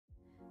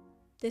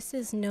This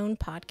is Known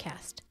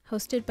Podcast,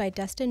 hosted by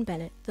Dustin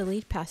Bennett, the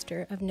lead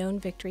pastor of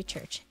Known Victory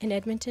Church in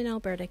Edmonton,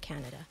 Alberta,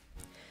 Canada.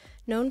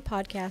 Known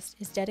Podcast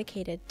is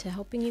dedicated to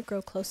helping you grow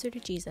closer to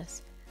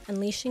Jesus,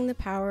 unleashing the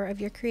power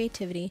of your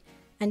creativity,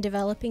 and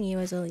developing you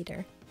as a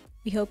leader.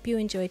 We hope you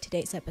enjoy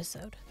today's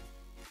episode.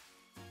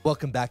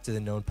 Welcome back to the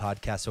Known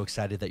Podcast. So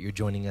excited that you're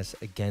joining us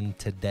again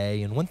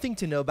today. And one thing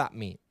to know about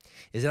me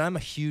is that I'm a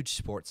huge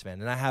sports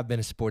fan, and I have been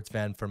a sports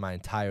fan for my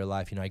entire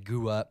life. You know, I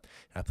grew up,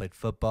 and I played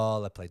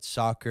football, I played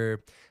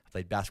soccer, I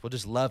played basketball,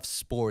 just love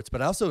sports,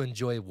 but I also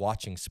enjoy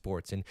watching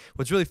sports. And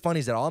what's really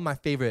funny is that all my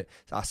favorite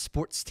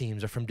sports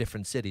teams are from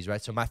different cities,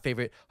 right? So my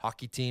favorite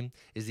hockey team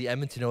is the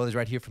Edmonton Oilers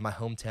right here from my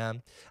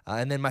hometown.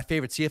 And then my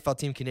favorite CFL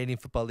team, Canadian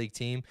Football League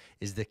team,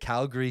 is the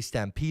Calgary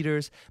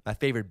Stampeders. My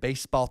favorite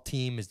baseball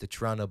team is the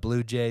Toronto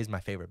Blue Jays.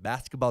 My favorite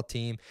basketball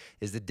team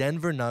is the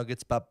Denver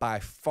Nuggets. But by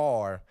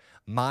far,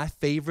 my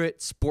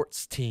favorite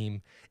sports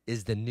team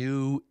is the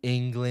New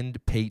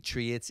England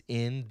Patriots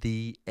in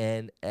the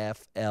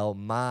NFL.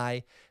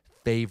 My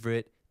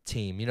favorite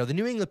team. You know, the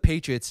New England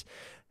Patriots,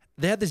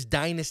 they had this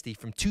dynasty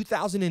from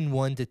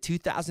 2001 to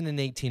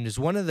 2018. It's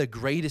one of the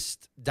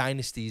greatest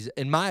dynasties,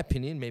 in my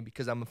opinion, maybe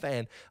because I'm a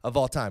fan, of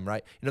all time,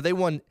 right? You know, they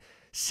won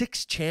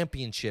 6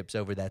 championships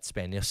over that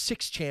span. You know,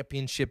 6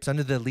 championships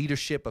under the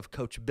leadership of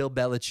Coach Bill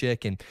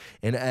Belichick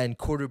and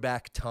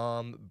quarterback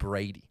Tom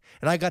Brady.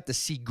 And I got to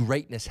see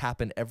greatness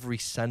happen every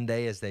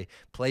Sunday as they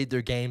played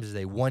their games, as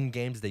they won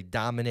games, they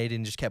dominated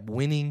and just kept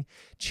winning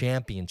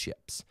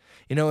championships.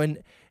 You know,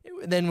 and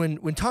then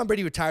when Tom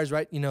Brady retires,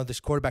 right, you know, this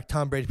quarterback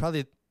Tom Brady,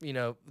 probably, you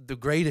know, the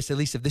greatest, at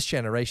least of this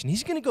generation.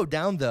 He's going to go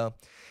down, though,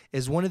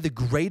 as one of the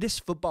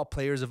greatest football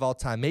players of all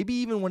time, maybe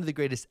even one of the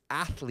greatest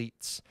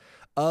athletes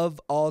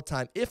of all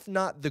time, if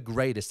not the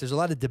greatest. There's a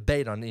lot of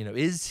debate on, you know,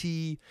 is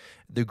he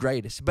the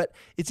greatest? But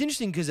it's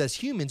interesting because as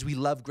humans, we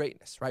love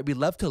greatness, right? We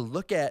love to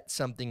look at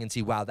something and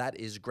see, wow, that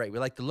is great. We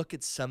like to look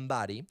at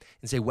somebody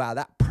and say, wow,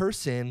 that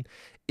person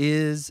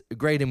is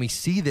great. And we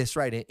see this,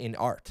 right, in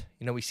art.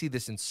 You know, we see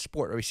this in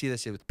sport, or we see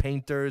this with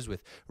painters,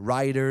 with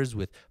writers,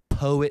 with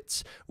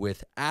poets,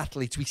 with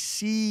athletes. We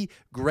see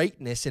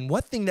greatness. And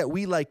one thing that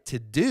we like to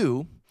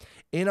do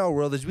in our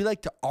world is we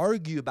like to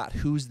argue about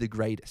who's the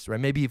greatest, right?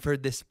 Maybe you've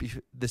heard this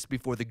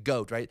before, the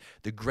GOAT, right?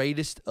 The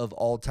greatest of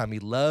all time. We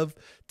love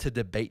to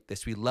debate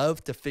this. We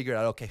love to figure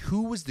out, okay,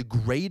 who was the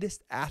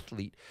greatest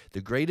athlete,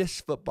 the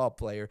greatest football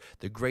player,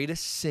 the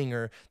greatest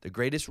singer, the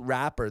greatest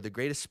rapper, the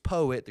greatest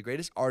poet, the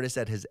greatest artist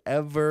that has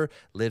ever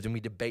lived. And we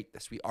debate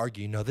this. We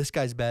argue, no, this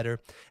guy's better.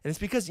 And it's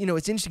because, you know,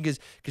 it's interesting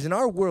because in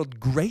our world,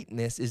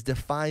 greatness is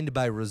defined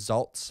by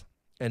results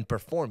and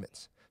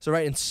performance. So,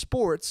 right, in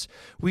sports,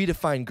 we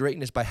define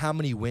greatness by how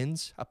many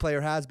wins a player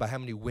has, by how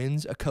many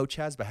wins a coach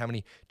has, by how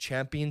many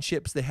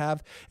championships they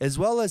have, as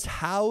well as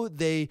how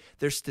their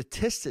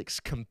statistics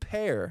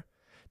compare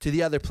to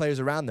the other players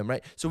around them,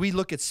 right? So we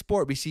look at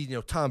sport, we see, you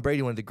know, Tom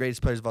Brady, one of the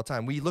greatest players of all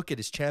time. We look at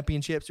his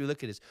championships, we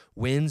look at his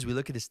wins, we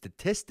look at his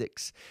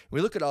statistics. We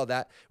look at all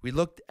that. We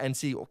look and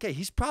see, okay,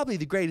 he's probably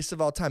the greatest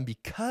of all time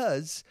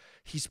because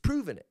he's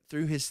proven it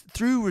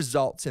through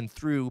results and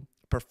through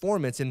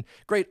performance. And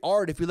great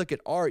art, if we look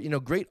at art, you know,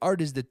 great art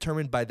is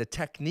determined by the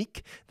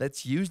technique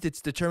that's used.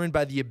 It's determined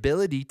by the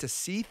ability to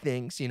see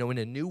things, you know, in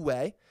a new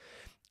way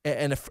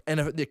and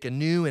like a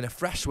new and a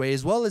fresh way,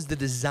 as well as the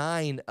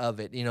design of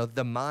it, you know,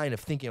 the mind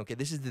of thinking, okay,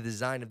 this is the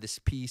design of this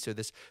piece or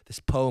this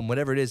poem,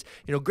 whatever it is.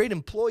 You know, great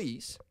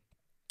employees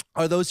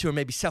are those who are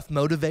maybe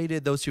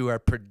self-motivated, those who are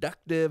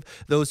productive,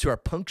 those who are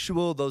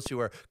punctual, those who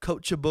are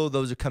coachable,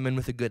 those who come in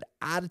with a good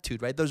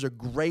attitude, right? Those are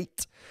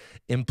great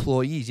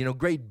employees. You know,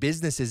 great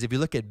businesses, if you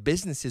look at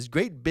businesses,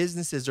 great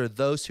businesses are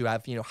those who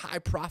have, you know, high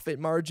profit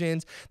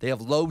margins, they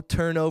have low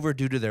turnover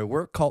due to their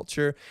work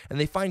culture, and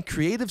they find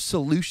creative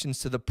solutions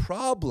to the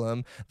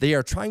problem they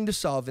are trying to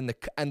solve,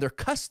 and their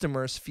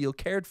customers feel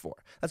cared for.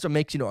 That's what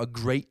makes, you know, a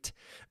great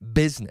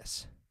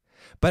business.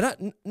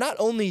 But not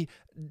only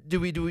do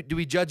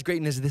we judge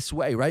greatness this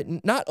way, right?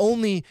 Not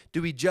only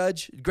do we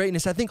judge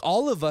greatness, I think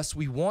all of us,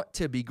 we want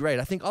to be great.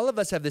 I think all of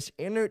us have this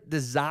inner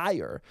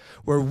desire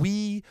where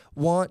we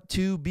want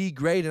to be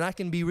great, and I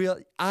can be real.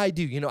 I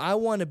do. You know, I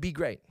want to be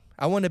great.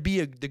 I want to be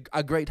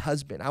a great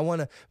husband. I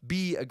want to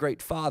be a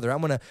great father. I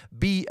want to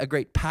be a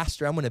great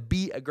pastor. I want to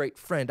be a great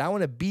friend. I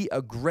want to be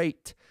a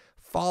great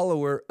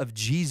follower of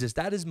Jesus.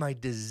 That is my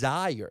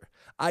desire.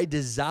 I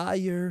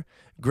desire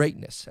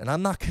greatness, and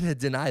I'm not going to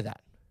deny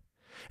that.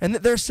 And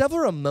there are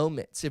several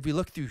moments, if we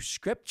look through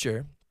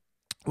Scripture,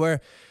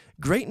 where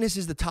greatness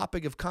is the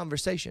topic of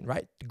conversation,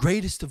 right?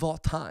 Greatest of all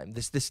time.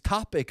 This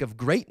topic of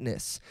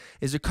greatness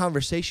is a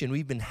conversation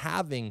we've been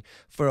having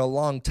for a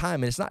long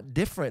time, and it's not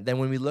different than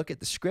when we look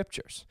at the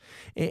Scriptures.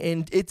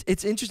 And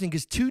it's interesting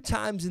because 2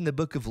 times in the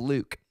book of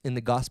Luke, in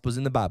the Gospels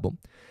in the Bible,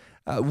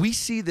 we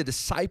see the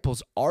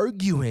disciples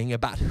arguing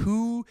about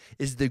who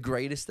is the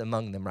greatest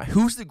among them, right?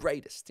 Who's the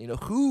greatest?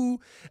 Who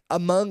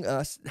among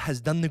us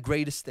has done the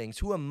greatest things?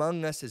 Who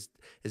among us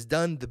has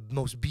done the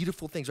most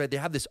beautiful things, right? They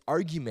have this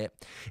argument,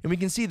 and we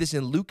can see this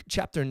in Luke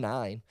chapter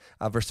 9,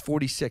 verse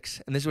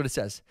 46, and this is what it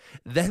says.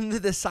 Then the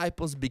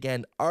disciples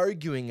began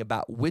arguing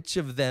about which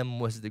of them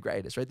was the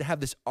greatest, right? They have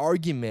this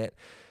argument,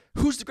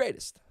 who's the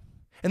greatest?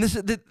 And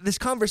this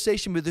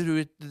conversation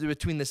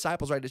between the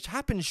disciples, right, it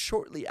happens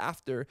shortly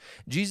after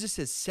Jesus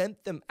has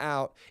sent them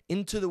out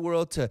into the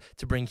world to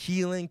bring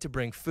healing, to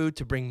bring food,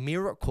 to bring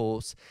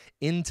miracles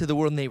into the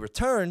world. And they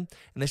return,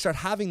 and they start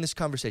having this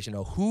conversation.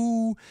 Oh,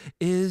 who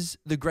is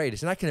the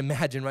greatest? And I can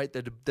imagine, right,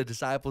 the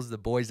disciples, the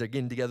boys are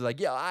getting together like,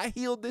 yeah, I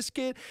healed this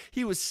kid.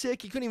 He was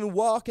sick. He couldn't even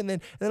walk. And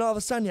then all of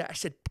a sudden, I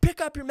said, pick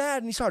up your mat.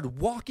 And he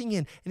started walking,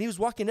 and he was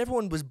walking.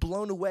 Everyone was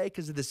blown away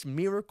because of this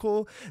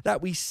miracle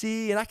that we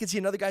see. And I can see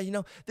another guy,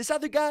 this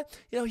other guy,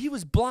 he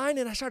was blind,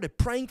 and I started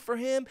praying for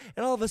him,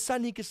 and all of a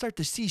sudden he could start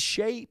to see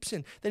shapes,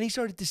 and then he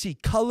started to see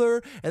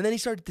color, and then he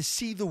started to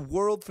see the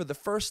world for the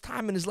first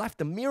time in his life.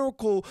 The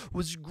miracle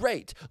was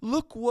great.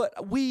 Look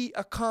what we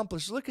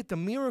accomplished. Look at the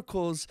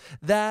miracles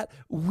that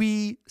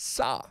we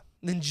saw.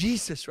 And then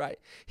Jesus, right,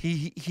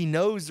 he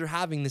knows they're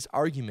having this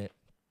argument.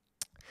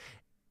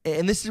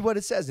 And this is what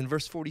it says in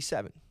verse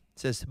 47. It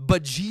says,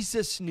 but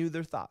Jesus knew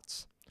their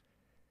thoughts.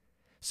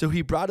 So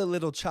he brought a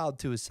little child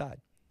to his side.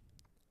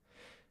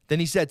 Then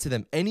he said to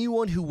them,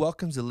 anyone who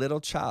welcomes a little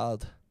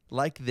child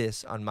like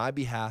this on my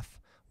behalf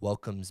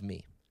welcomes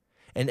me.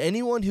 And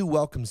anyone who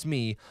welcomes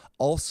me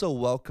also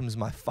welcomes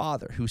my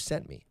Father who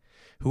sent me.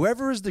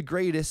 Whoever is the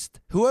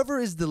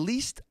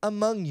least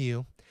among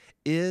you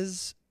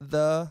is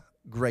the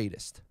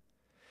greatest.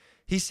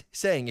 He's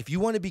saying, if you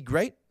want to be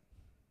great,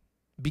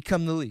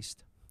 become the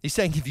least. He's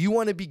saying, if you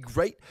want to be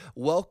great,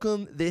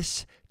 welcome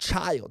this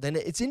child. And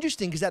it's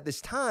interesting because at this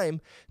time,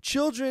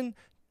 children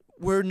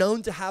were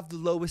known to have the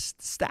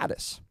lowest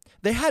status.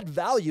 They had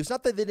value. It's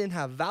not that they didn't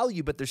have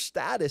value, but their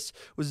status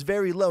was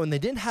very low, and they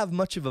didn't have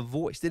much of a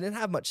voice. They didn't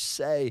have much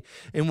say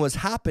in what's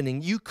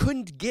happening. You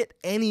couldn't get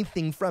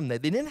anything from them.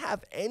 They didn't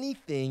have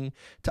anything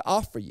to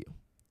offer you.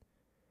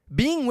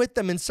 Being with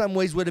them in some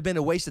ways would have been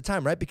a waste of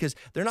time, right? Because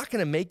they're not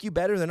going to make you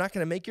better. They're not going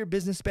to make your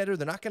business better.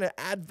 They're not going to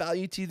add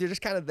value to you. They're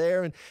just kind of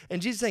there.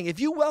 And Jesus is saying, if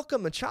you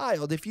welcome a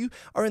child, if you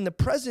are in the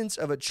presence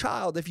of a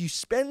child, if you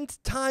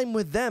spend time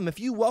with them,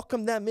 if you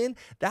welcome them in,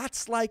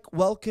 that's like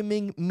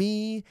welcoming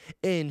me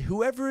in.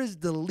 Whoever is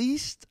the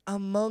least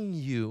among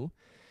you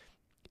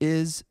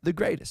is the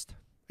greatest.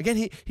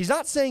 Again, he's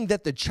not saying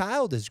that the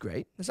child is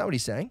great. That's not what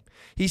he's saying.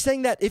 He's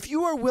saying that if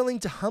you are willing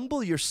to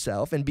humble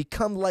yourself and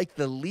become like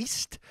the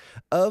least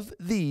of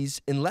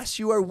these, unless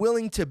you are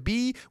willing to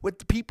be with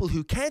the people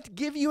who can't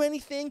give you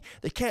anything,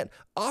 they can't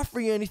offer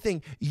you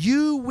anything,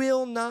 you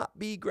will not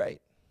be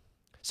great.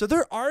 So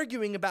they're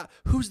arguing about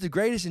who's the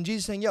greatest, and Jesus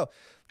is saying, yo,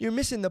 you're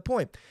missing the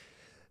point.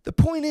 The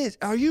point is,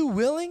 are you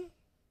willing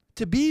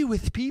to be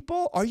with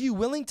people? Are you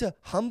willing to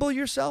humble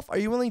yourself? Are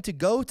you willing to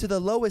go to the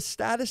lowest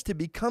status to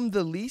become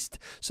the least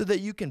so that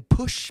you can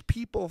push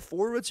people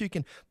forward, so you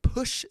can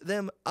push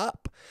them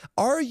up?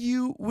 Are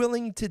you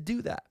willing to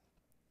do that?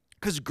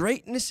 Because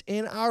greatness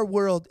in our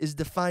world is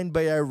defined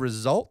by our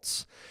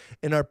results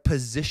and our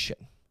position.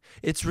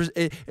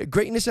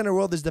 Greatness in our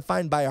world is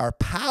defined by our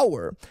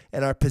power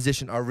and our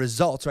position, our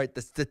results, right?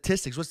 The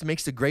statistics. What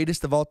makes the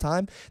greatest of all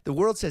time? The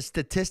world says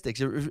statistics.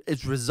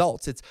 It's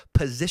results. It's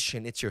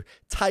position. It's your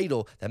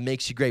title that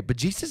makes you great. But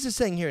Jesus is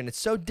saying here, and it's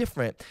so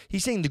different,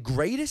 he's saying the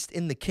greatest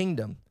in the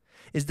kingdom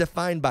is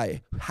defined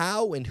by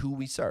how and who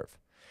we serve.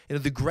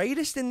 The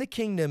greatest in the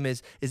kingdom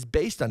is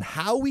based on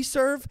how we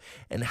serve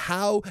and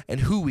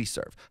who we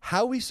serve.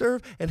 How we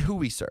serve and who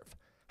we serve.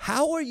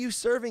 How are you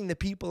serving the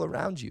people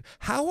around you?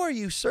 How are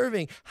you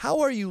serving? How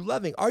are you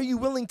loving? Are you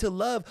willing to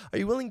love? Are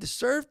you willing to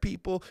serve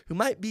people who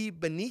might be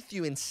beneath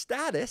you in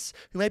status,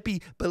 who might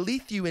be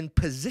beneath you in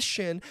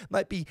position,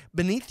 might be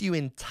beneath you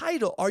in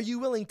title? Are you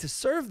willing to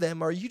serve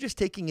them, or are you just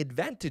taking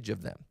advantage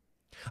of them?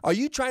 Are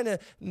you trying to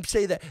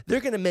say that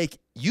they're going to make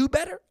you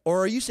better,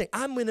 or are you saying,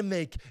 I'm going to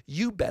make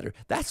you better?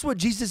 That's what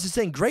Jesus is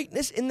saying.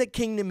 Greatness in the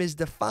kingdom is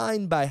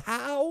defined by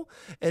how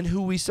and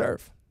who we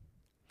serve.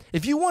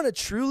 If you want to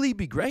truly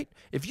be great,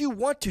 it's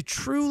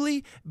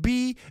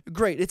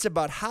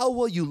about how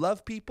well you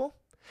love people,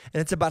 and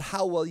it's about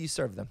how well you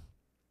serve them.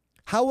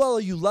 How well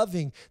are you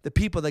loving the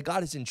people that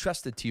God has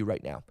entrusted to you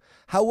right now?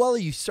 How well are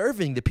you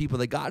serving the people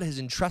that God has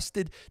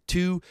entrusted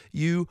to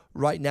you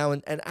right now?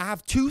 And I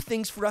have two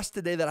things for us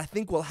today that I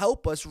think will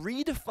help us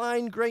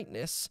redefine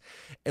greatness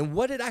and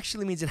what it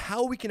actually means and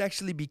how we can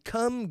actually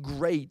become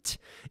great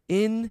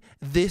in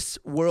this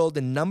world.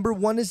 And number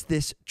one is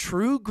this: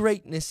 true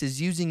greatness is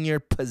using your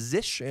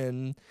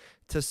position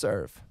to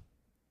serve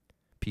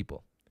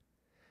people.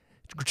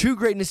 True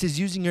greatness is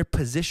using your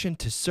position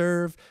to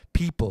serve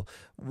people.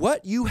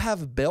 What you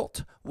have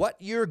built, what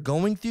you're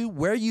going through,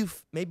 where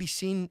you've maybe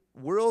seen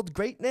world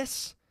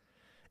greatness,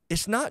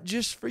 It's not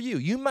just for you.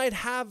 You might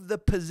have the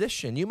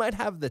position. You might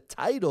have the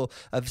title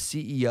of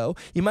CEO.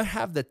 You might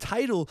have the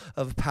title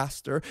of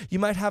pastor. You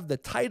might have the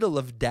title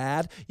of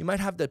dad. You might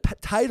have the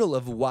title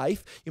of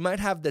wife. You might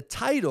have the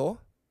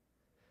title,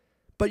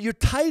 but your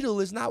title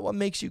is not what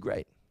makes you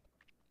great.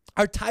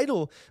 Our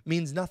title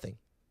means nothing.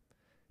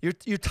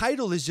 Your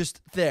title is just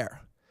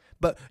there,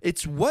 but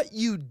it's what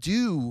you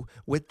do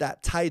with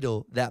that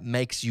title that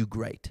makes you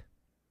great.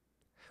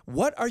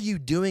 What are you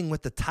doing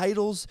with the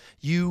titles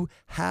you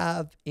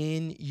have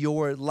in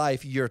your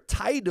life? Your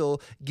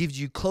title gives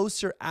you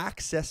closer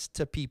access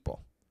to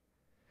people.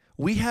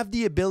 We have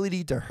the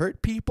ability to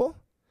hurt people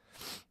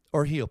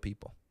or heal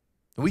people.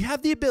 We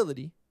have the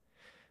ability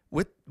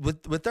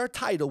with our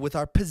title, with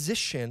our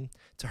position,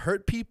 to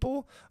hurt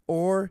people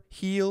or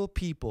heal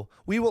people.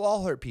 We will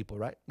all hurt people,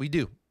 right? We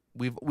do.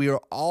 We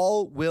are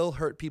all will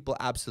hurt people,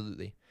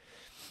 absolutely.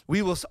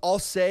 We will all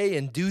say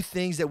and do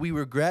things that we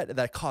regret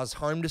that cause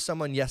harm to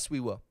someone. Yes, we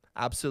will.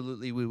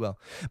 Absolutely, we will.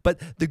 But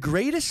the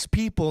greatest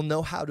people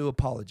know how to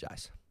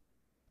apologize.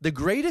 The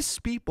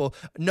greatest people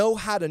know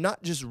how to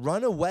not just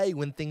run away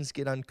when things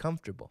get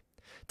uncomfortable.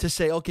 To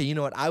say, okay, you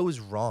know what? I was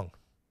wrong.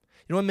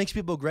 You know what makes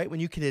people great? When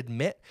you can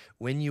admit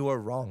when you are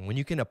wrong. When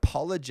you can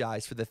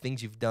apologize for the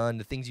things you've done,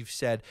 the things you've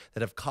said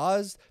that have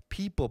caused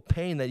people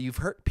pain, that you've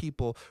hurt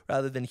people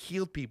rather than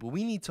healed people.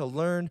 We need to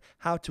learn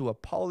how to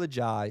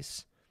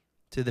apologize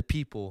to the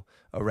people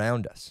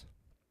around us.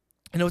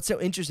 You know, it's so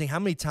interesting. How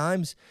many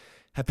times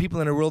have people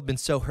in our world been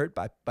so hurt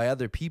by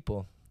other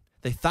people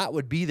they thought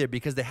would be there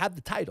because they had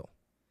the title,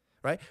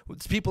 right?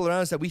 It's people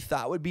around us that we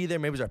thought would be there.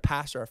 Maybe it was our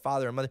pastor, our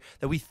father, our mother,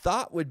 that we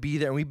thought would be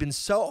there. And we've been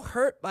so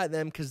hurt by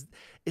them because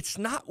it's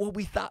not what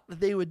we thought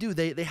that they would do.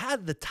 They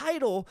had the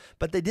title,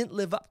 but they didn't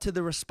live up to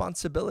the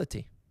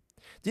responsibility.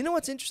 Do you know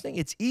what's interesting?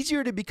 It's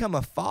easier to become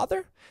a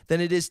father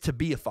than it is to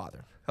be a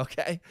father,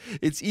 okay?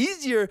 It's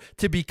easier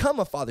to become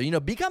a father. You know,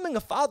 becoming a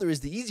father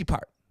is the easy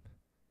part.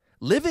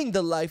 Living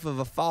the life of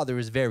a father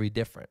is very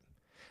different.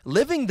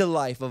 Living the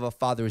life of a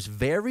father is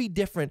very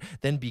different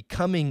than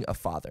becoming a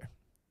father.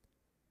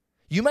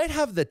 You might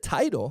have the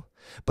title,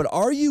 but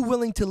are you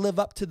willing to live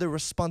up to the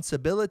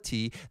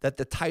responsibility that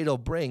the title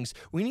brings?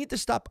 We need to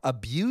stop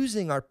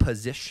abusing our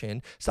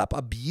position, stop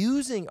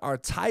abusing our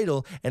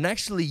title, and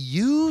actually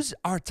use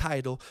our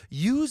title,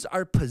 use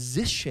our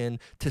position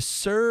to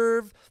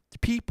serve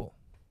people.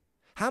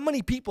 How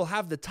many people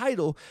have the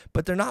title,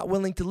 but they're not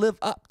willing to live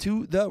up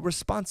to the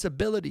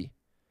responsibility?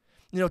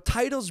 You know,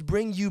 titles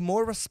bring you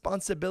more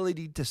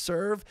responsibility to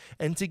serve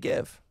and to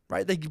give.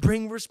 Right? They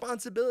bring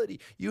responsibility.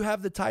 You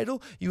have the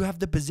title, you have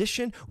the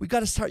position. We got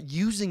to start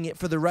using it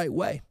for the right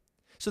way.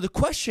 So the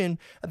question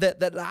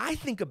that I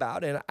think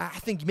about, and I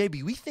think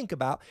maybe we think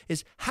about,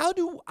 is how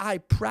do I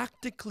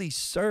practically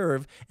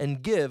serve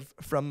and give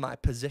from my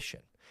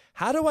position?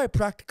 How do I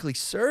practically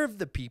serve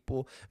the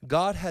people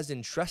God has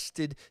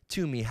entrusted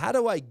to me? How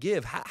do I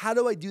give? How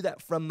do I do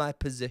that from my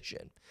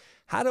position?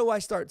 How do I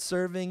start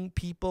serving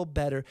people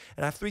better?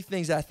 And I have three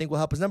things that I think will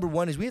help us. Number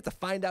one is we have to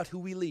find out who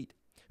we lead.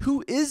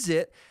 Who is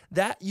it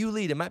that you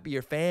lead? It might be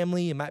your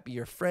family. It might be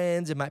your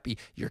friends. It might be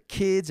your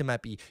kids. It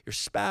might be your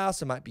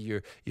spouse. It might be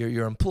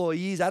your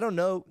employees. I don't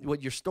know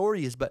what your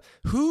story is, but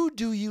who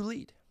do you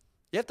lead?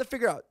 You have to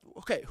figure out,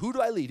 okay, who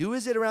do I lead? Who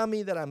is it around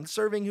me that I'm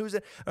serving? Who is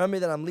it around me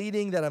that I'm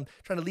leading, that I'm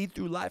trying to lead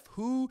through life?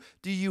 Who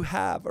do you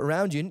have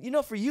around you? And you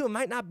know, for you, it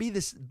might not be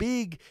this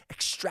big,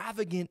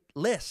 extravagant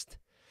list.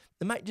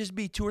 It might just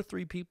be 2 or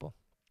 3 people.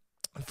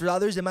 For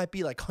others, it might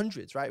be like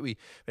hundreds, right? Maybe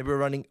we're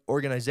running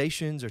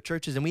organizations or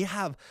churches, and we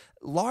have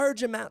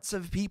large amounts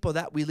of people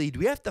that we lead.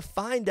 We have to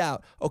find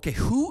out, okay,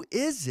 who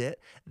is it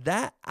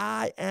that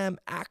I am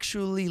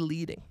actually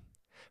leading?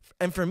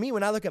 And for me,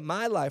 when I look at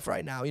my life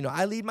right now, you know,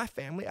 I lead my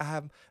family.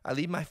 I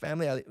lead my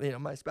family.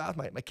 My spouse,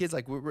 my kids,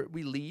 like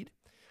we lead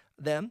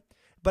them.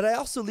 But I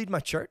also lead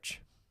my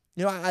church.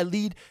 You know, I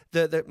lead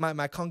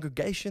my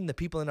congregation, the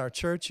people in our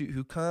church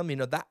who come. You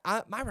know,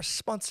 my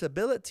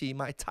responsibility,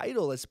 my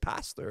title as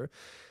pastor,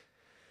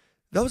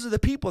 those are the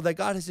people that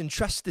God has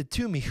entrusted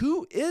to me.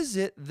 Who is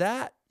it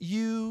that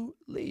you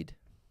lead?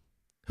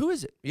 Who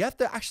is it? You have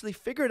to actually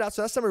figure it out.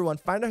 So that's number one,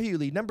 find out who you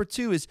lead. Number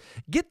two is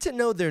get to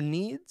know their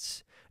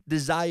needs,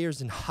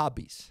 desires, and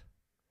hobbies.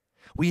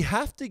 We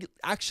have to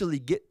actually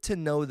get to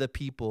know the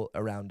people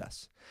around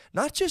us.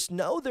 Not just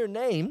know their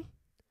name,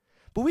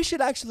 but we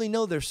should actually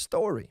know their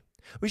story.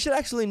 We should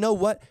actually know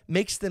what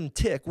makes them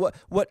tick,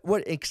 what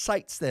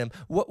excites them,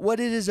 what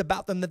it is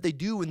about them that they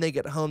do when they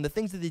get home, the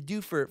things that they do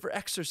for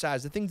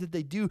exercise, the things that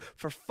they do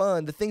for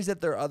fun, the things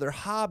that their other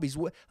hobbies.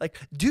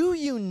 Do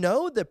you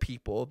know the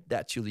people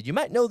that you lead? You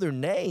might know their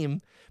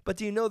name, but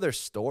do you know their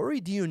story?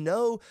 Do you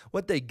know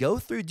what they go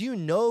through? Do you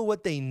know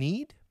what they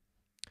need?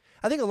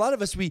 I think a lot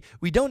of us, we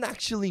don't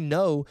actually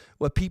know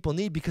what people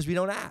need because we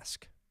don't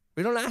ask.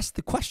 We don't ask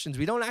the questions.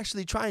 We don't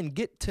actually try and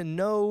get to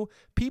know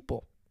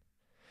people.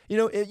 You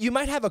know, you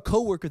might have a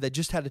coworker that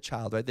just had a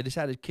child, right? They just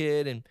had a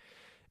kid.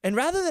 And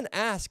rather than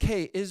ask,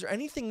 hey, is there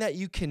anything that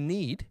you can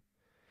need?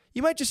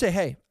 You might just say,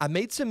 hey, I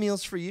made some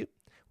meals for you.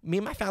 me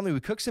and my family, we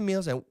cook some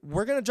meals and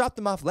we're going to drop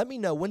them off. Let me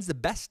know when's the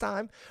best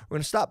time. We're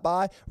going to stop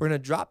by. We're going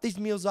to drop these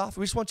meals off.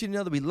 We just want you to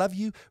know that we love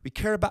you, we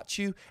care about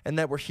you, and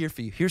that we're here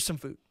for you. Here's some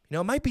food.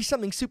 It might be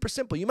something super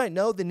simple. You might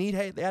know the need.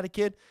 Hey, they had a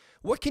kid.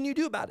 What can you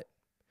do about it?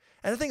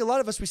 And I think a lot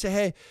of us, we say,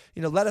 hey,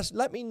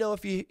 let me know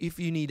if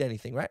you need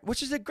anything, right?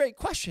 Which is a great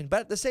question.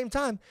 But at the same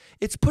time,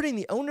 it's putting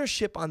the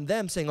ownership on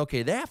them, saying,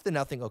 okay, they have to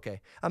now think, okay,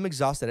 I'm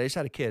exhausted. I just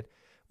had a kid.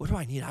 What do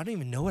I need? I don't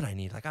even know what I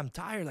need. Like, I'm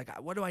tired. Like,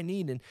 what do I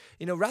need? And,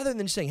 rather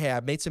than just saying, hey,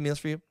 I've made some meals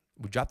for you.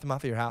 We dropped them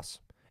off at your house.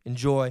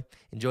 Enjoy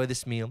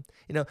this meal.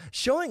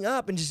 Showing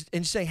up and just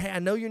saying, hey, I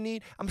know your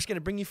need. I'm just going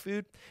to bring you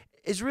food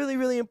is really,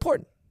 really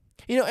important.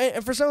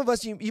 And for some of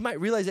us, you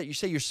might realize that you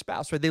say your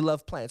spouse, right? They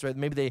love plants, right?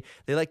 Maybe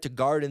they like to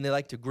garden, they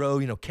like to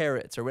grow,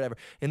 carrots or whatever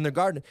in their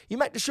garden. You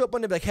might just show up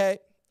one day and be like, hey,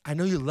 I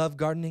know you love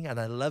gardening and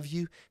I love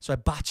you, so I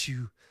bought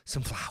you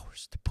some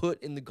flowers to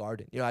put in the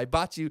garden. I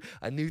bought you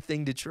a new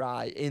thing to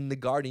try in the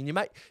garden. You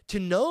might, to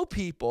know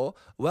people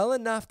well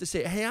enough to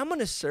say, hey, I'm going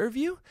to serve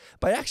you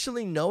by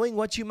actually knowing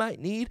what you might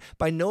need,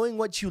 by knowing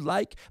what you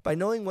like, by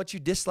knowing what you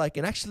dislike,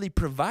 and actually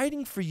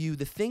providing for you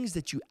the things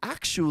that you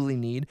actually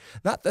need,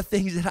 not the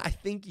things that I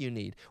think you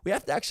need. We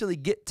have to actually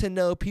get to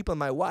know people.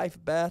 My wife,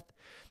 Beth,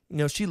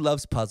 she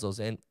loves puzzles,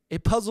 and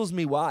it puzzles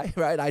me why,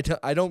 right?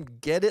 I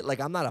don't get it. Like,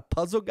 I'm not a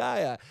puzzle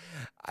guy.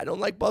 I don't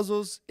like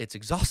puzzles. It's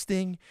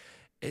exhausting.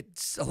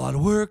 It's a lot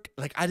of work.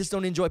 Like, I just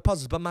don't enjoy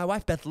puzzles. But my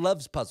wife, Beth,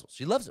 loves puzzles.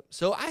 She loves them.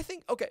 So I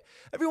think, okay,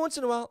 every once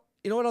in a while,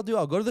 you know what I'll do?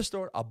 I'll go to the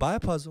store. I'll buy a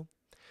puzzle.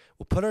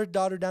 We'll put our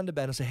daughter down to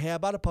bed and say, hey, I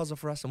bought a puzzle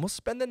for us. And we'll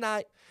spend the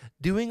night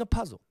doing a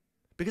puzzle.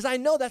 Because I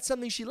know that's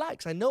something she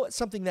likes. I know it's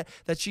something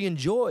that she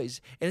enjoys.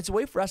 And it's a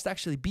way for us to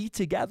actually be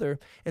together.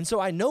 And so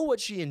I know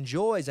what she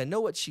enjoys. I know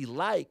what she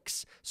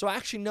likes. So I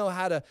actually know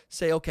how to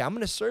say, okay, I'm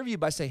going to serve you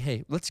by saying,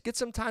 hey, let's get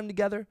some time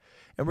together.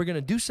 And we're going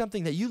to do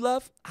something that you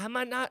love. I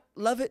might not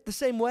love it the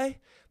same way,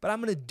 but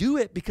I'm going to do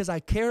it because I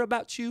care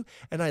about you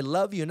and I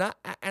love you.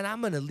 And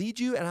I'm going to lead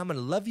you and I'm going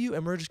to love you.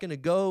 And we're just going to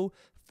go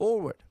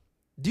forward.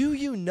 Do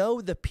you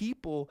know the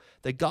people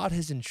that God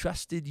has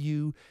entrusted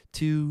you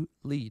to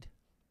lead?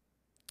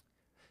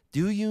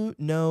 Do you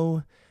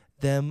know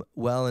them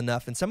well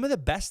enough? And some of the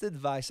best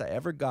advice I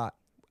ever got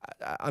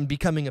on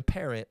becoming a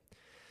parent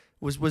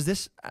was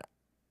this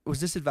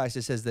advice.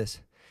 It says this: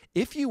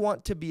 if you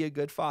want to be a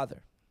good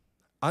father,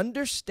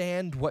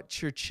 understand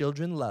what your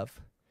children love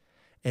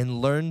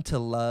and learn to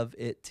love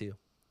it too.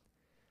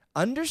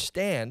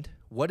 Understand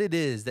what it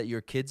is that your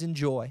kids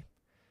enjoy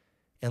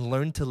and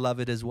learn to love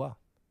it as well.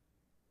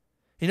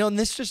 And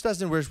this just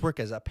doesn't work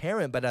as a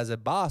parent, but as a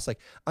boss. Like,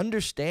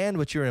 understand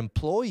what your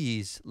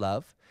employees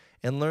love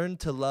and learn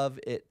to love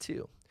it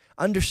too.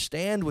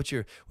 Understand what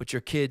your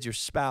kids, your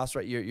spouse,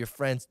 right, your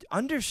friends,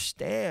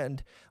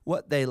 understand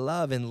what they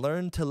love and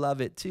learn to love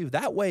it too.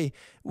 That way,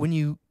 when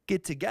you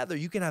get together,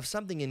 you can have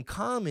something in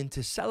common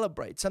to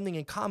celebrate, something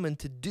in common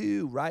to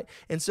do, right?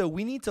 And so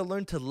we need to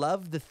learn to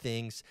love the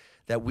things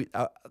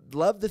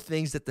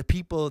that the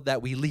people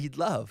that we lead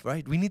love,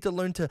 right? We need to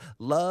learn to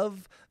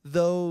love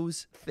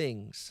those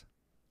things.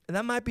 And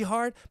that might be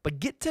hard,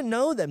 but get to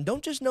know them.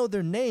 Don't just know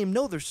their name,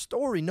 know their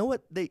story, know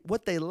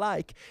what they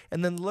like,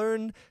 and then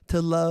learn to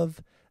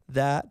love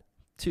that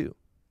too.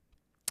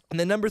 And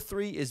then number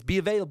 3 is be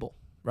available,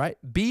 right?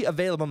 Be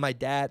available. My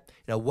dad,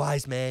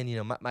 wise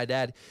man, my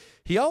dad,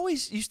 he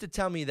always used to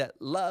tell me that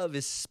love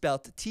is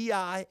spelt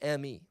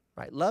T-I-M-E,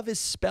 right? Love is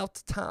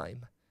spelt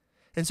time.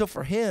 And so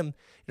for him,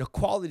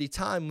 quality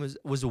time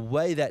was a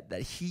way that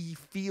he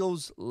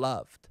feels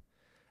loved.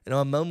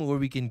 A moment where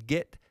we can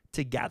get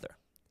together.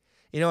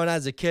 And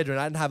as a kid, when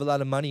I didn't have a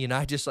lot of money,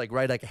 I just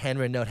write a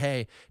handwritten note,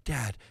 hey,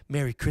 Dad,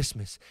 Merry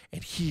Christmas,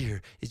 and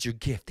here is your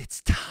gift.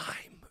 It's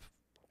time,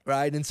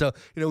 right? And so,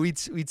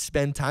 we'd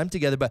spend time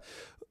together. But,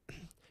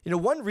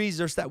 one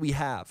resource that we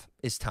have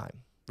is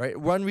time, right?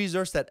 One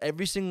resource that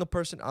every single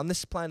person on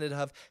this planet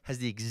has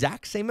the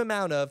exact same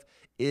amount of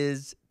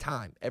is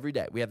time. Every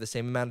day, we have the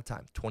same amount of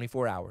time,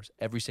 24 hours,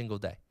 every single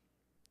day.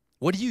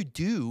 What do you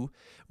do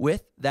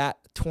with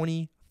that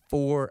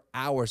 24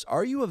 hours?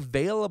 Are you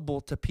available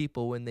to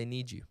people when they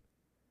need you?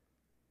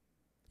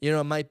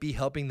 It might be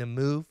helping them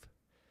move.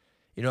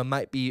 It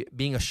might be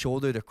being a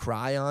shoulder to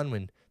cry on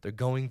when they're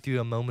going through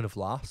a moment of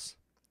loss.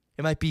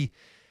 It might be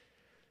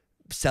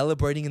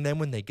celebrating them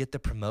when they get the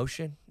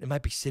promotion. It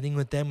might be sitting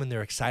with them when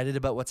they're excited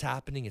about what's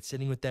happening. It's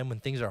sitting with them when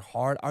things are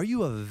hard. Are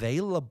you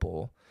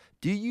available?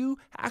 Do you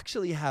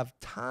actually have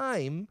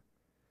time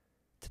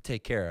to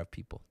take care of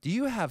people? Do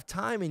you have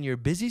time in your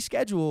busy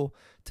schedule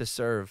to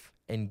serve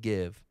and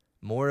give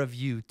more of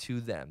you to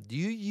them? Do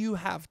you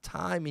have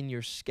time in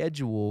your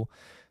schedule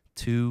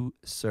to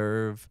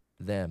serve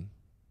them?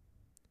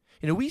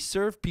 We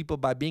serve people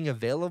by being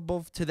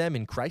available to them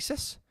in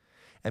crisis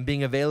and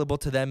being available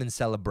to them in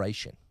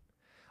celebration.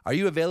 Are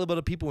you available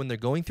to people when they're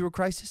going through a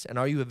crisis? And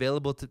are you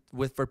available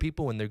for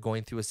people when they're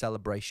going through a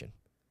celebration?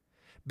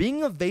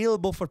 Being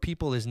available for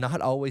people is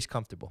not always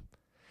comfortable.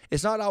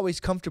 It's not always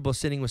comfortable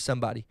sitting with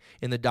somebody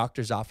in the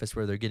doctor's office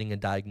where they're getting a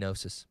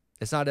diagnosis.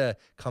 It's not a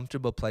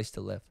comfortable place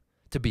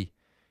to be.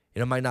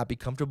 It might not be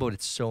comfortable, but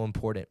it's so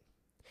important.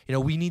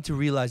 We need to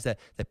realize that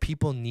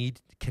people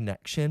need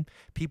connection.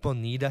 People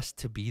need us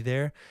to be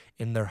there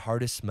in their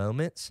hardest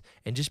moments.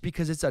 And just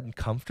because it's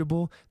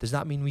uncomfortable does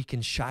not mean we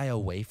can shy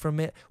away from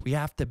it. We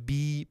have to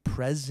be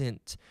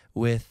present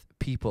with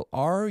people.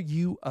 Are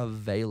you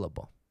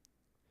available?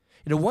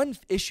 One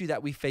issue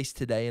that we face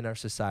today in our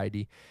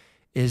society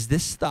is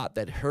this thought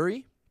that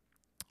hurry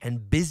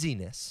and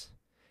busyness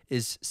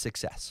is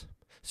success.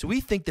 So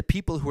we think the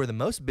people who are the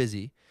most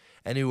busy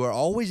and who are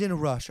always in a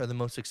rush are the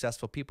most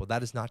successful people.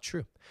 That is not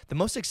true. The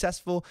most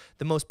successful,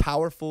 the most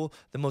powerful,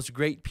 the most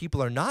great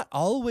people are not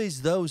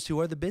always those who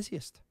are the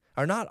busiest,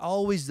 are not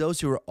always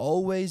those who are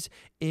always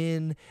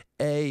in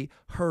a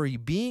hurry.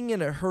 Being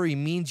in a hurry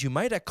means you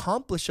might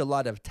accomplish a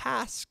lot of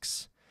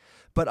tasks,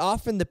 but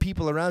often the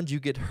people around you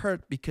get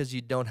hurt because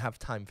you don't have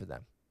time for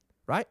them,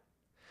 right?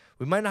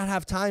 We might not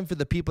have time for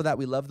the people that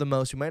we love the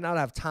most. We might not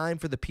have time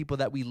for the people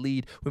that we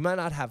lead. We might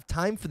not have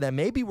time for them.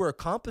 Maybe we're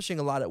accomplishing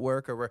a lot at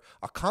work or we're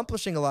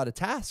accomplishing a lot of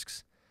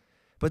tasks.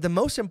 But the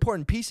most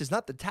important piece is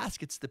not the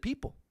task, it's the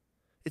people.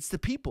 It's the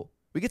people.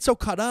 We get so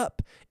caught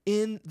up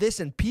in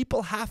this, and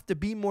people have to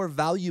be more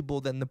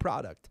valuable than the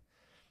product.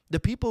 The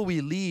people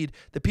we lead,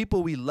 the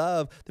people we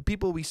love, the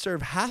people we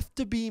serve have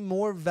to be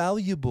more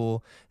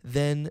valuable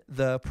than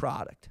the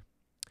product.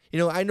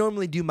 I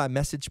normally do my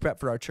message prep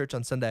for our church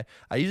on Sunday.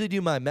 I usually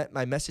do my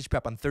message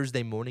prep on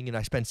Thursday morning, and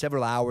I spend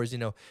several hours,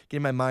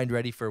 getting my mind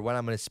ready for what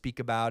I'm going to speak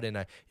about, and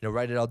I,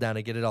 write it all down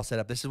and get it all set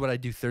up. This is what I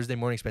do Thursday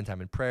morning, spend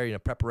time in prayer,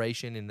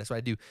 preparation, and that's what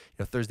I do,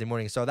 Thursday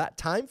morning. So that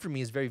time for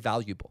me is very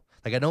valuable.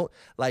 Like, I don't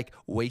like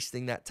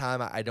wasting that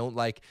time. I don't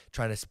like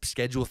trying to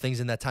schedule things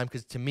in that time,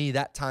 because to me,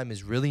 that time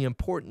is really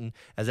important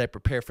as I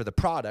prepare for the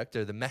product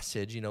or the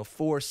message,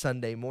 for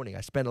Sunday morning.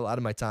 I spend a lot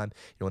of my time,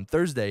 on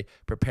Thursday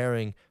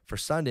preparing for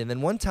Sunday. And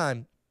then one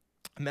time,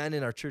 a man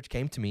in our church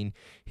came to me and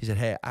he said,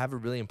 "Hey, I have a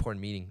really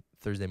important meeting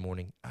Thursday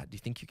morning. Do you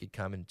think you could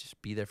come and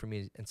just be there for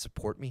me and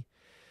support me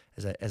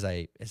as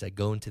I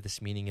go into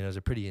this meeting?" And it was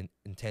a pretty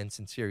intense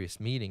and serious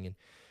meeting. And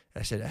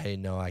I said, "Hey,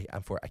 no, I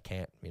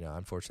can't.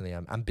 Unfortunately,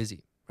 I'm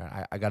busy.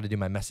 Right? I got to do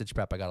my message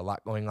prep. I got a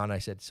lot going on." I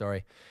said,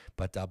 "Sorry,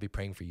 but I'll be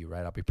praying for you.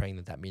 Right? I'll be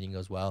praying that meeting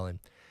goes well." And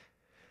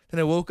then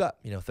I woke up,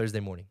 Thursday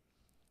morning,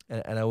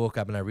 and I woke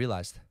up and I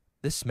realized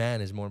this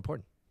man is more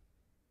important.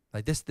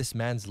 Like this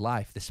man's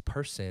life, this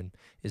person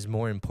is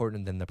more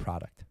important than the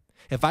product.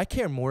 If I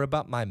care more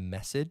about my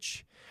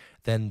message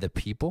than the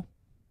people,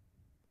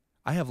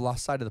 I have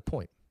lost sight of the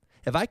point.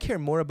 If I care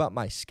more about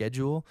my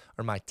schedule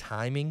or my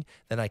timing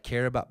than I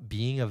care about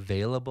being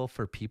available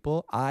for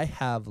people, I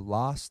have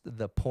lost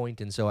the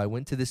point. And so I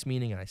went to this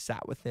meeting and I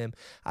sat with him.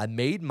 I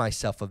made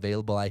myself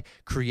available. I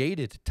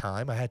created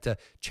time. I had to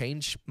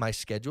change my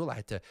schedule. I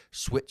had to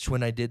switch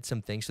when I did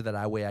some things so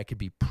that way I could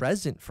be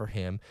present for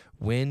him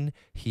when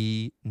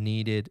he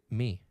needed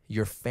me.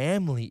 Your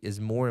family is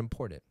more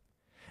important.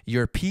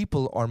 Your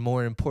people are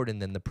more important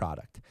than the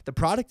product. The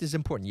product is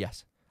important,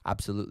 yes,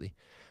 absolutely.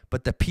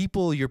 But the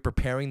people you're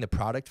preparing the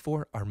product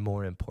for are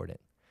more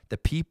important. The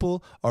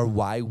people are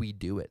why we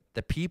do it.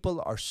 The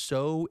people are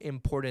so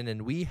important,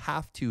 and we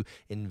have to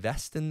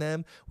invest in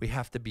them. We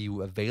have to be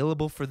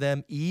available for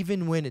them,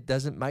 even when it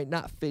might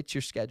not fit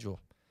your schedule.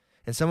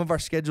 And some of our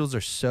schedules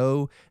are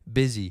so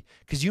busy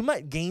because you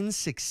might gain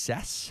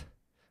success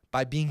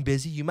by being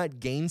busy. You might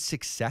gain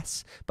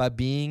success by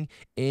being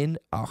in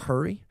a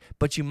hurry,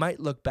 but you might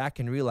look back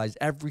and realize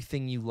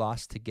everything you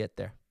lost to get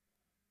there.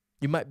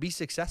 You might be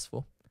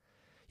successful.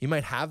 You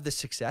might have the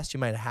success, you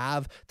might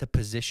have the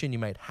position, you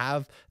might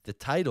have the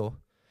title,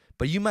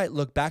 but you might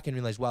look back and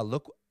realize, wow,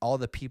 look all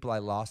the people I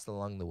lost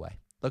along the way.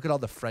 Look at all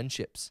the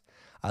friendships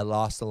I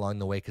lost along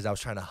the way because I was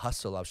trying to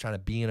hustle. I was trying to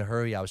be in a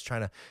hurry. I was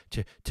trying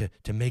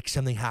to make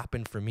something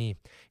happen for me.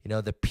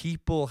 The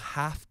people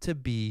have to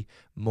be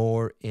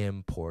more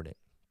important.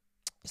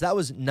 So that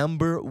was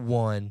number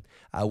one,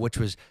 which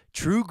was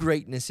true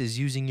greatness is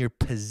using your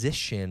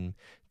position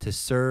to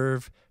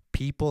serve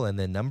people. And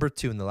then number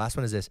two, and the last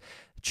one is this: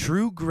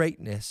 true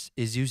greatness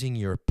is using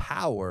your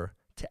power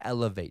to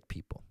elevate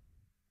people.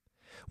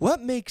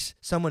 What makes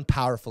someone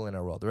powerful in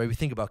our world? Right? We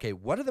think about, okay,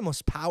 what are the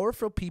most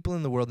powerful people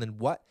in the world and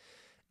what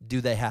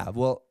do they have?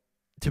 Well,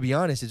 to be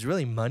honest, it's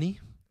really money,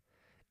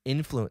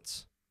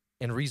 influence,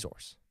 and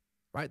resource.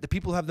 Right? The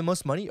people who have the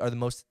most money are the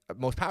most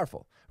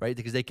powerful, right?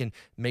 Because they can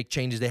make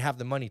changes. They have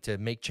the money to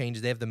make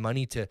changes. They have the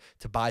money to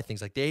buy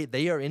things. Like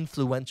they are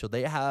influential.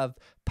 They have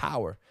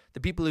power.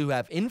 The people who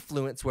have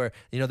influence where,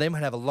 they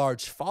might have a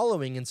large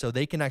following, and so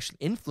they can actually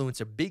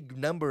influence a big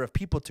number of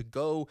people to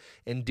go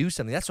and do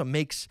something. That's what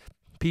makes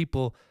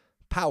people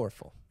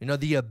powerful.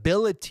 The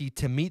ability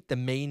to meet the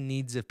main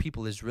needs of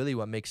people is really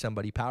what makes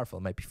somebody powerful.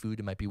 It might be food,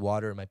 it might be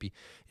water, it might be,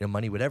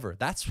 money, whatever.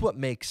 That's what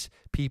makes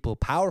people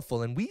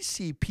powerful. And we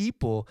see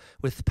people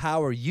with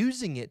power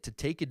using it to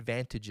take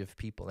advantage of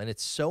people. And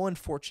it's so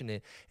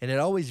unfortunate. And it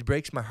always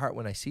breaks my heart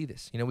when I see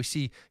this. We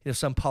see,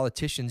 some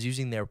politicians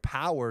using their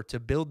power to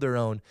build their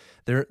own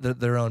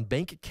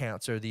bank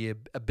accounts or the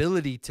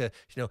ability to,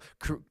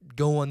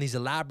 go on these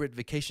elaborate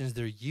vacations.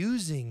 They're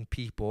using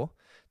people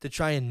to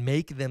try and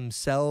make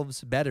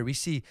themselves better. We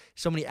see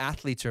so many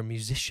athletes or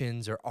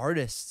musicians or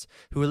artists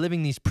who are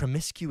living these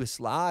promiscuous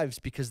lives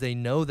because they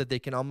know that they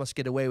can almost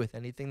get away with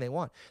anything they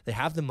want. They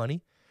have the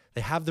money.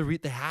 They have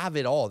they have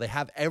it all. They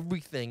have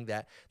everything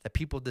that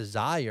people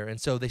desire. And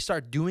so they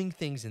start doing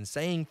things and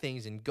saying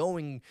things and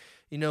going,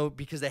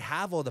 because they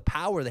have all the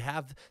power, they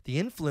have the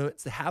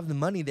influence, they have the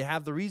money, they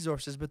have the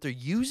resources, but they're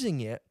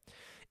using it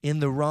in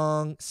the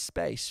wrong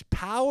space.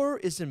 Power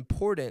is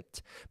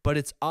important, but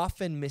it's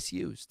often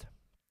misused.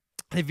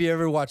 If you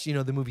ever watch,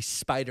 the movie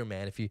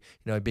Spider-Man, if you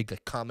a big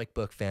comic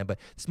book fan, but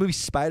this movie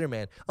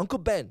Spider-Man, Uncle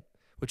Ben,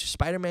 which is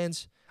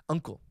Spider-Man's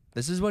uncle,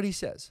 this is what he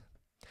says.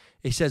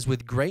 He says,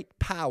 with great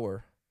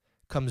power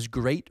comes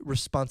great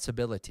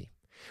responsibility.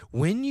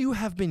 When you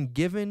have been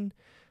given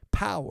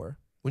power,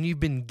 when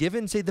you've been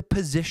given, say, the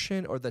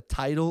position or the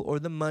title or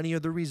the money or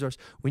the resource,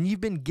 when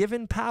you've been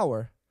given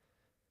power,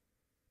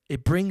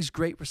 it brings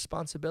great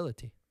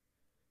responsibility.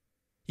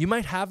 You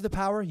might have the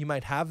power, you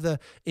might have the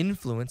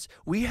influence.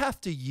 We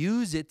have to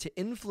use it to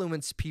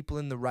influence people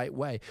in the right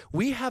way.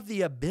 We have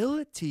the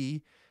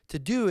ability to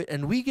do it,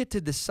 and we get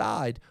to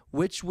decide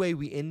which way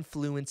we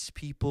influence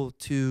people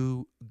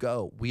to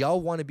go. We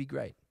all want to be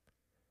great,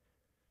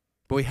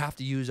 but we have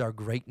to use our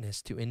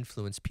greatness to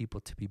influence people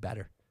to be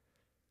better.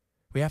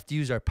 We have to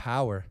use our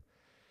power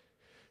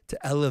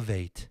to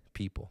elevate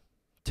people,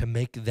 to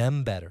make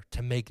them better,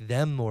 to make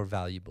them more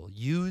valuable.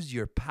 Use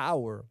your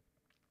power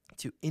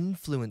to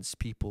influence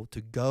people to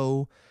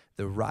go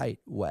the right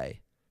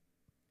way.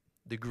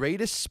 The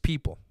greatest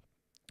people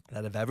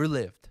that have ever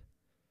lived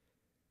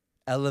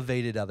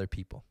elevated other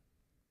people.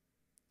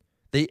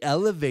 They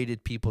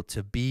elevated people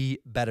to be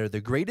better. The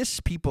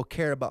greatest people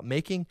care about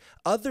making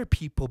other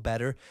people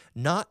better,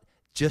 not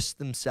just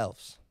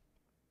themselves.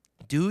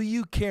 Do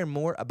you care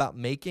more about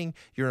making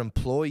your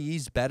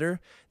employees better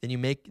than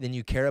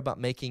you care about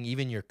making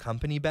even your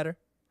company better?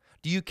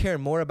 Do you care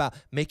more about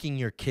making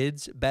your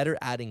kids better,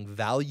 adding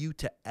value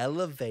to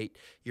elevate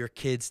your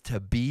kids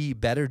to be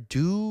better?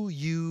 Do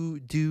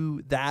you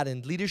do that?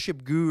 And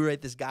Leadership Guru,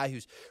 right, this guy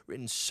who's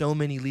written so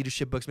many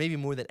leadership books, maybe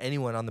more than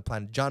anyone on the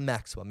planet, John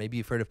Maxwell. Maybe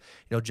you've heard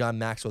of John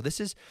Maxwell.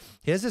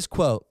 He has this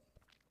quote,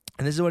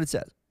 and this is what it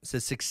says. It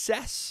says,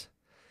 success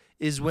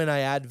is when I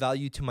add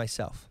value to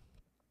myself,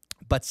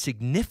 but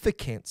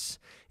significance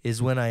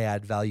is when I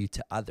add value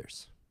to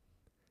others.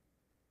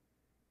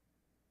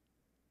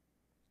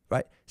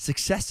 Right?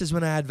 Success is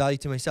when I add value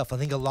to myself. I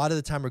think a lot of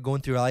the time we're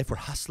going through our life, we're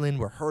hustling,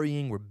 we're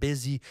hurrying, we're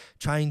busy,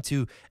 trying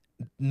to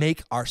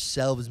make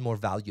ourselves more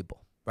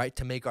valuable, right?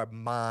 To make our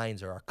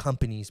minds or our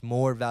companies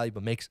more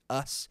valuable, makes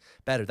us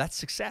better. That's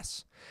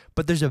success.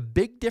 But there's a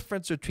big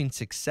difference between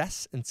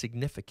success and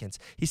significance.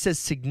 He says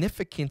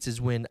significance is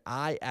when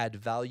I add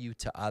value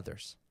to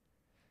others.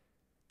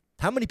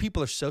 How many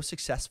people are so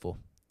successful,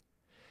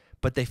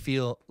 but they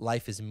feel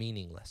life is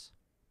meaningless?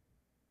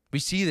 We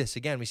see this,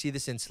 again, we see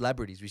this in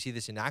celebrities. We see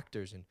this in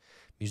actors and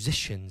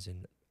musicians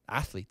and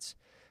athletes.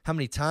 How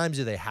many times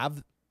do they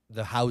have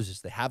the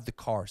houses, they have the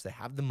cars, they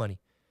have the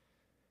money,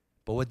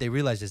 but what they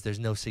realize is there's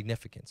no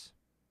significance.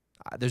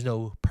 There's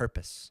no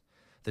purpose.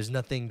 There's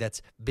nothing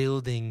that's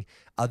building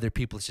other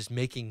people. It's just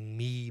making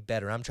me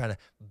better. I'm trying to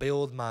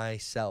build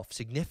myself.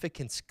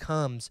 Significance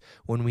comes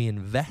when we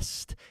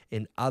invest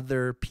in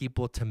other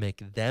people to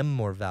make them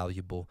more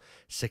valuable.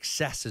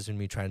 Success is when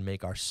we try and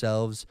make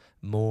ourselves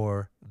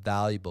more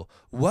valuable.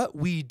 What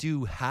we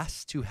do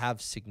has to have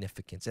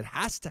significance. It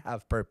has to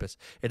have purpose.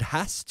 It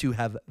has to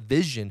have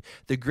vision.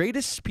 The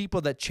greatest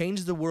people that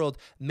changed the world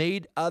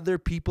made other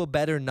people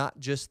better, not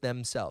just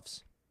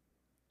themselves.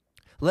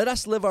 Let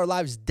us live our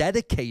lives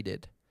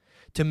dedicated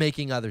to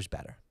making others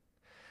better,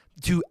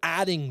 to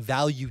adding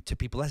value to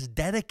people. Let's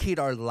dedicate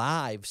our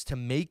lives to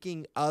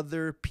making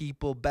other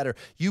people better.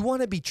 You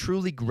want to be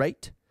truly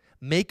great?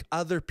 Make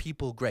other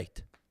people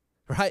great,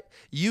 right?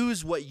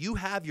 Use what you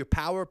have, your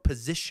power,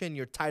 position,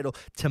 your title,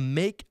 to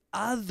make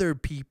other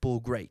people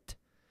great.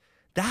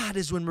 That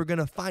is when we're going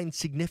to find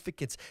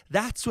significance.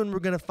 That's when we're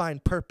going to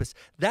find purpose.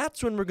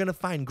 That's when we're going to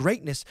find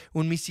greatness,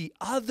 when we see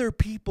other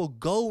people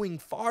going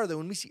farther,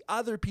 when we see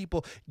other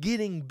people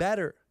getting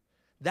better.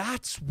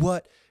 That's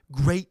what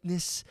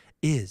greatness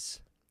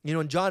is.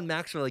 And John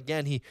Maxwell,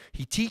 again, he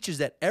teaches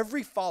that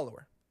every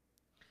follower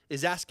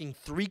is asking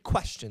 3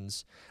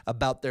 questions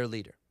about their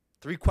leader.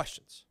 3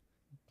 questions.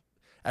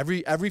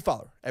 Every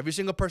follower, every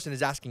single person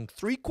is asking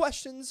 3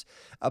 questions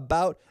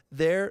about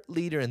their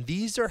leader, and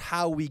these are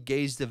how we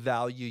gauge the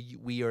value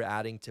we are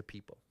adding to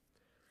people.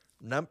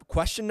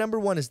 Question number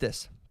 1 is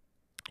this: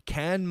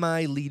 can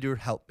my leader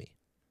help me?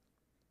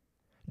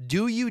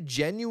 Do you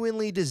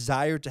genuinely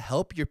desire to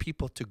help your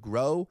people to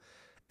grow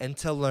and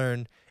to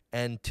learn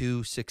and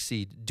to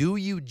succeed? Do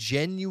you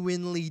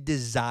genuinely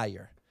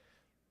desire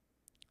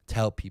to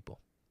help people?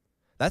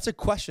 That's a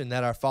question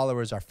that our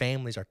followers, our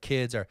families, our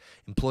kids, our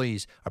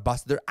employees, our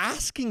bosses, they're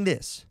asking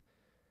this.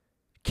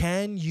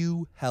 Can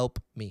you help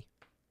me?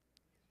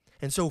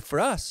 And so for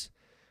us,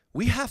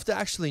 we have to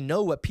actually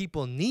know what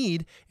people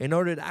need in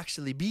order to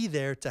actually be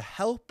there to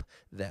help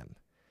them.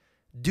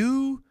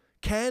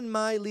 can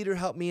my leader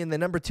help me? And then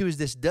number 2 is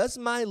this, does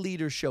my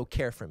leader show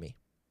care for me?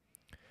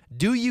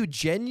 Do you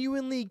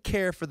genuinely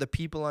care for the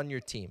people on your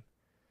team?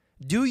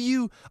 Do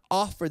you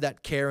offer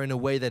that care in a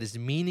way that is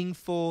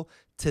meaningful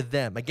to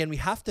them? Again, we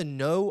have to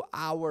know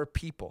our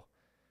people.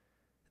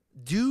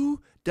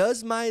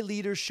 Does my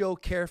leader show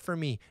care for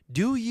me?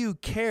 Do you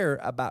care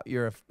about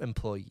your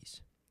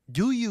employees?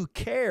 Do you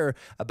care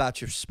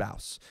about your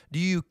spouse? Do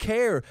you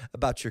care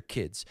about your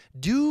kids?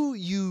 Do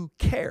you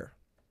care?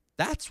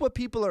 That's what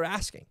people are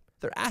asking.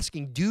 They're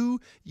asking, do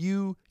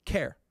you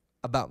care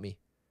about me?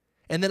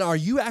 And then are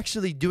you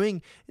actually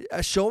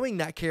showing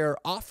that care, or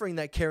offering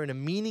that care in a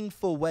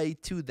meaningful way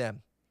to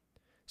them?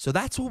 So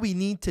that's what we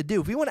need to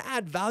do. If we want to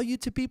add value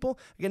to people,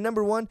 again,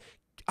 number 1,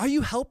 are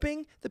you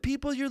helping the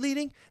people you're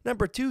leading?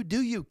 Number 2,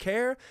 do you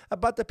care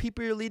about the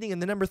people you're leading?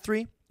 And then number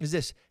 3 is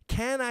this,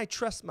 can I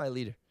trust my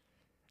leader?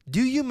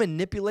 Do you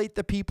manipulate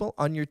the people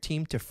on your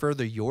team to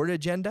further your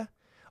agenda?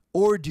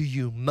 Or do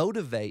you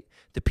motivate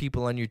the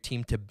people on your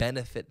team to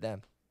benefit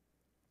them?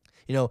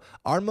 You know,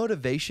 our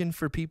motivation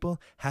for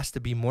people has to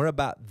be more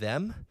about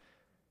them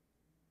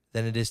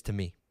than it is to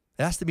me.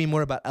 It has to be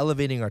more about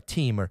elevating our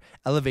team, or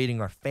elevating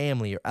our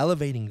family, or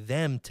elevating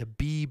them to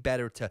be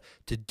better,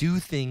 to do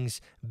things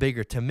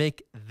bigger, to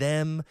make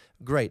them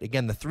great.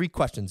 Again, the 3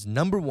 questions.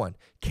 Number 1,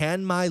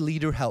 can my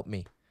leader help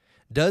me?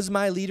 Does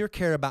my leader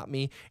care about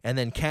me? And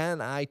then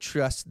can I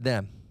trust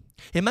them?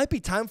 It might be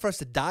time for us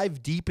to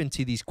dive deep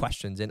into these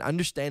questions and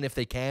understand if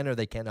they can or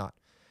they cannot.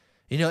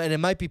 You know, and it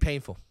might be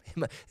painful.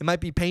 It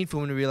might be painful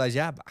when we realize,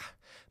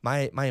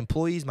 my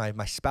employees,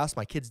 my spouse,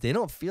 my kids, they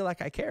don't feel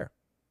like I care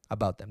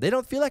about them. They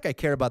don't feel like I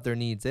care about their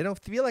needs. They don't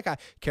feel like I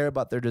care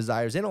about their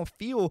desires. They don't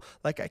feel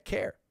like I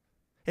care.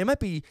 It might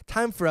be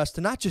time for us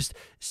to not just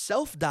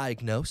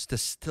self-diagnose,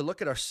 to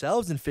look at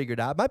ourselves and figure it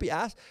out. It might be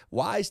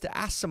wise to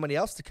ask somebody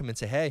else to come and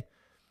say, hey,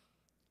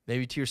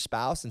 maybe to your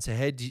spouse, and say,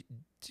 hey, do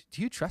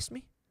you trust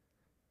me?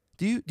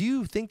 Do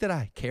you think that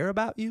I care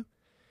about you?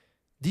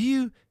 Do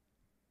you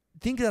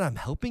think that I'm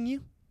helping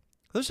you?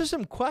 Those are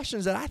some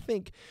questions that I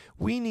think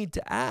we need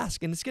to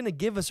ask, and it's going to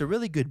give us a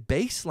really good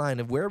baseline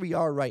of where we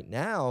are right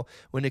now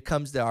when it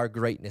comes to our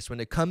greatness,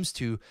 when it comes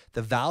to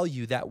the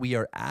value that we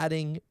are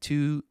adding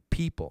to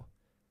people.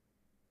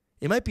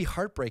 It might be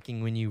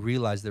heartbreaking when you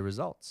realize the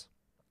results.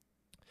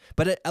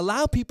 But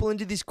allow people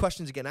into these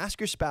questions again. Ask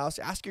your spouse,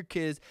 ask your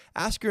kids,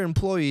 ask your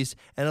employees,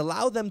 and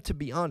allow them to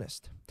be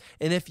honest.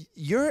 And if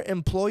your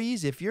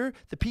employees, if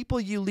the people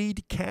you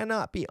lead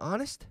cannot be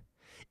honest,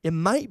 it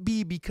might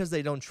be because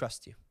they don't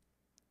trust you.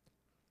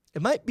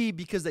 It might be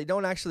because they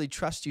don't actually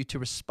trust you to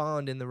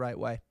respond in the right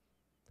way.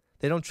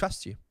 They don't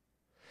trust you.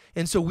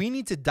 And so we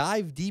need to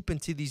dive deep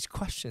into these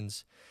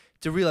questions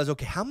to realize,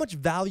 okay, how much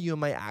value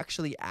am I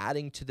actually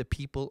adding to the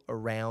people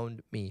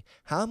around me?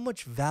 How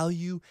much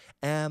value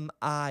am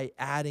I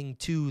adding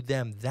to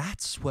them?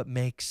 That's what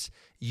makes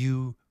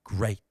you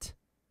great,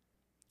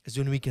 is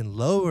when we can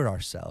lower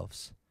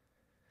ourselves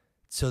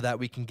so that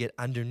we can get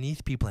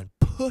underneath people and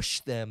push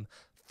them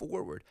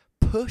forward,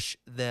 push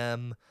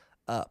them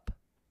up.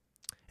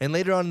 And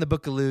later on in the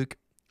book of Luke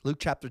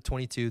chapter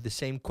 22, the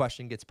same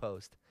question gets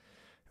posed.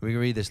 We can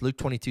read this, Luke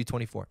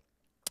 22:24.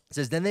 It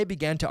says, then they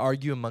began to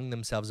argue among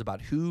themselves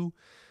about who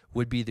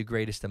would be the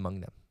greatest among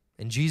them.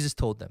 And Jesus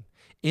told them,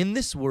 in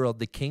this world,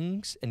 the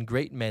kings and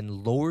great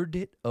men lord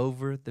it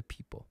over the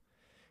people,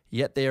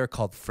 yet they are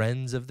called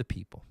friends of the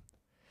people.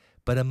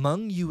 But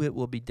among you it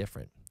will be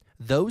different.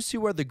 Those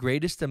who are the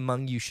greatest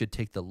among you should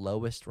take the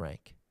lowest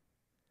rank,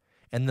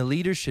 and the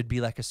leader should be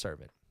like a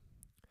servant.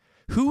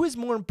 Who is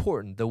more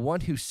important, the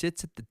one who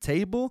sits at the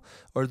table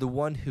or the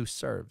one who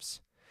serves?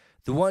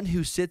 The one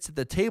who sits at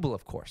the table,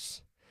 of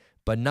course,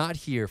 but not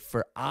here,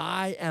 for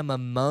I am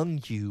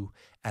among you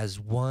as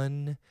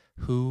one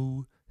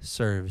who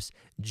serves.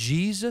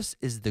 Jesus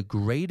is the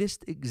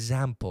greatest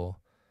example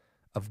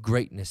of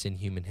greatness in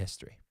human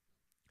history.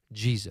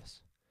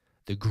 Jesus,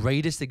 the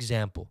greatest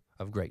example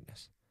of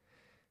greatness.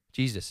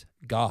 Jesus,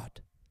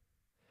 God,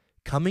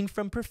 coming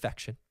from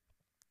perfection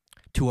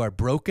to our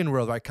broken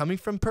world, right? Coming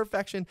from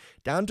perfection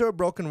down to a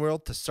broken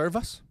world to serve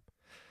us,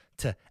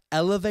 to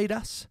elevate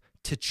us,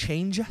 to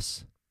change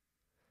us,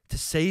 to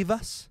save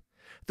us.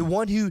 The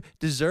one who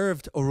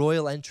deserved a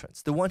royal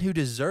entrance, the one who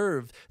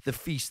deserved the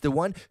feast, the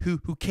one who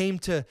came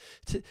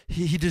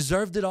he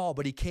deserved it all,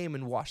 but he came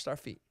and washed our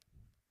feet.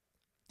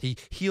 He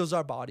heals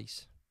our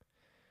bodies,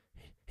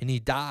 and he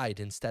died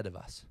instead of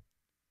us.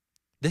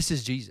 This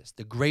is Jesus,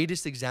 the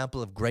greatest example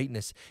of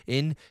greatness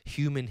in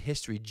human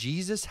history.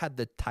 Jesus had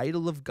the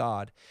title of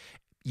God,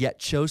 yet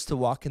chose to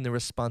walk in the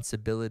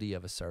responsibility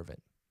of a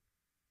servant.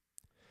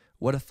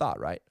 What a thought,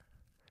 right?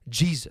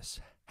 Jesus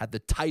had the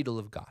title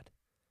of God,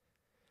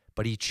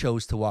 but he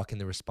chose to walk in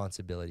the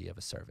responsibility of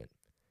a servant,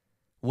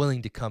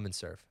 willing to come and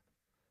serve,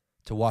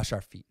 to wash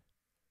our feet,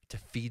 to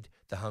feed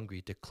the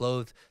hungry, to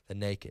clothe the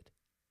naked.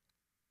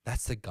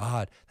 That's the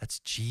God, that's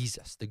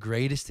Jesus, the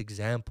greatest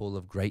example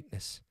of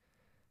greatness.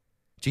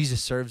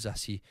 Jesus serves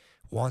us, he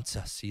wants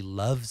us, he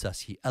loves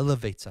us, he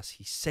elevates us,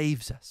 he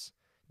saves us.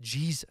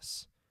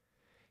 Jesus,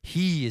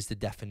 he is the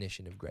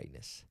definition of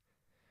greatness.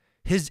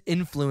 His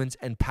influence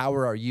and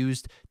power are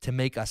used to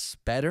make us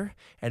better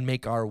and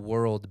make our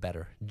world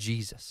better.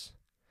 Jesus.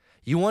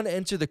 You want to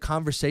enter the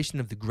conversation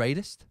of the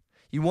greatest?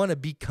 You want to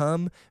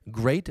become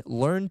great?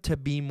 Learn to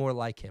be more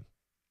like him.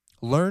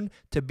 Learn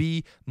to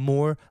be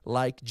more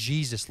like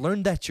Jesus.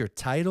 Learn that your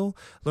title,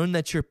 learn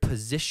that your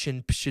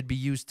position should be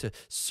used to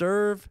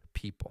serve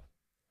people.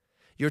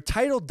 Your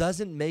title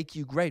doesn't make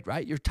you great,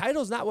 right? Your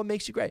title is not what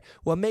makes you great.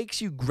 What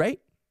makes you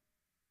great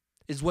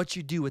is what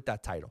you do with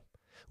that title.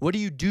 What do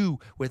you do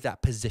with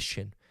that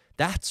position?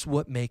 That's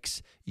what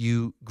makes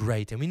you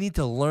great. And we need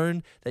to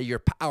learn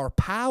that our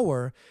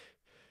power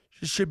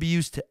should be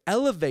used to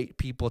elevate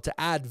people,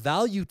 to add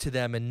value to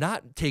them and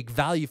not take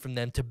value from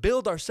them, to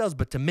build ourselves,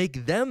 but to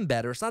make them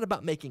better. It's not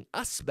about making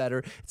us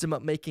better. It's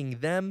about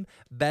making them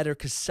better,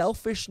 because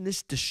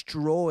selfishness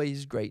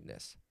destroys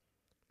greatness.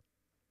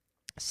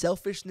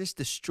 Selfishness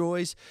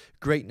destroys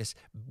greatness.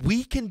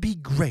 We can be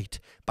great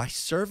by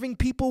serving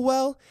people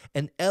well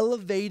and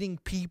elevating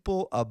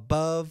people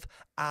above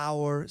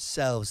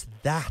ourselves.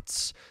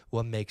 That's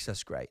what makes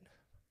us great.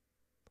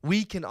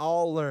 We can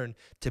all learn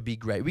to be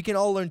great. We can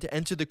all learn to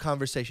enter the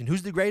conversation.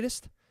 Who's the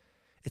greatest?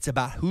 It's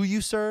about who you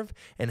serve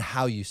and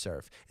how you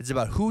serve. It's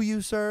about who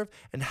you serve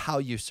and how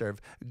you serve.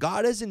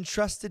 God has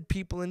entrusted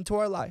people into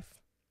our life,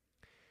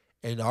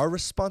 and our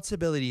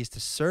responsibility is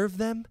to serve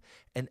them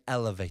and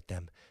elevate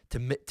them, to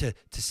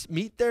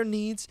meet their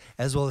needs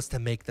as well as to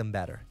make them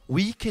better.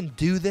 We can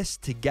do this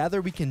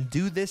together. We can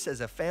do this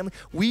as a family.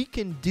 We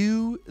can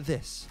do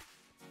this.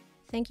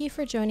 Thank you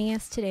for joining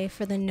us today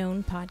for the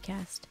Known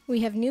Podcast. We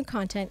have new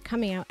content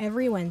coming out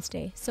every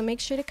Wednesday, so make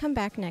sure to come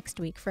back next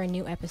week for a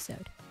new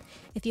episode.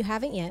 If you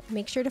haven't yet,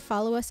 make sure to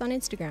follow us on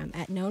Instagram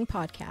at Known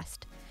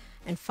Podcast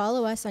and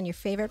follow us on your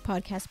favorite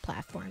podcast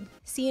platform.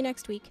 See you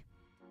next week.